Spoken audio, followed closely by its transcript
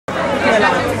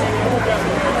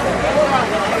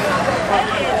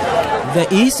The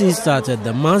EC started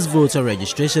the mass voter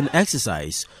registration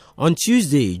exercise on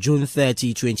Tuesday, June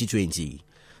 30, 2020.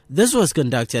 This was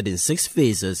conducted in 6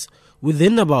 phases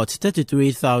within about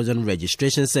 33,000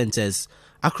 registration centers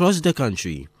across the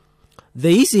country.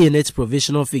 The EC in its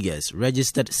provisional figures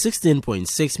registered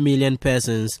 16.6 million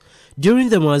persons during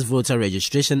the mass voter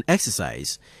registration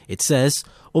exercise. It says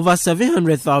over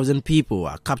 700,000 people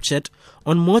are captured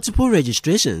on multiple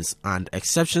registrations and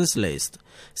exceptions list.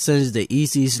 Since the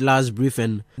EC's last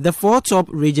briefing, the 4 top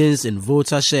regions in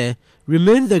voter share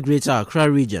remain the Greater Accra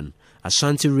region,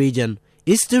 Ashanti region,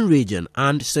 Eastern region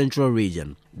and Central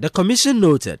region. The Commission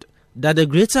noted that the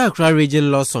Greater Accra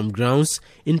region lost some grounds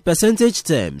in percentage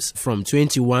terms from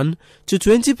 21 to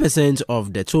 20%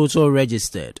 of the total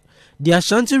registered. The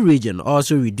Ashanti region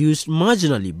also reduced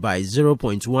marginally by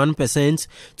 0.1%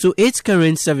 to its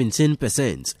current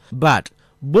 17%, but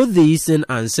both the Eastern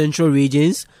and Central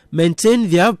regions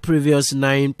maintained their previous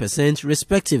 9%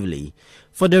 respectively.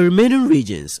 For the remaining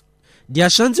regions, the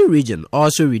Ashanti region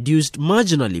also reduced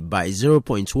marginally by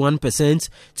 0.1%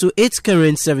 to its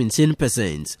current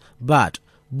 17%, but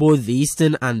both the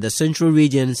Eastern and the Central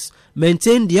regions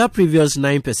maintained their previous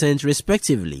 9%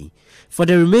 respectively. For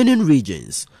the remaining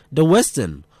regions, the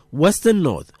Western, Western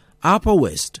North, Upper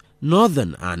West,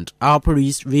 Northern and Upper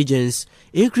East regions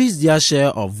increased their share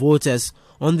of voters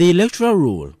on the electoral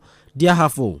roll.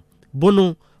 Diahafo,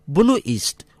 Bono, Bono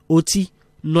East, Oti,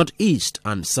 Northeast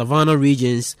and Savannah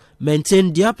regions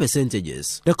maintained their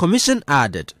percentages. The Commission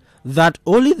added that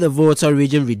only the voter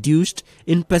region reduced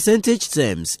in percentage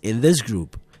terms in this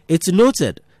group. It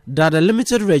noted that a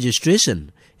limited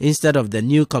registration instead of the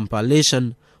new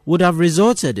compilation would have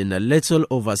resulted in a little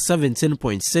over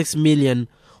 17.6 million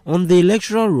on the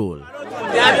electoral roll.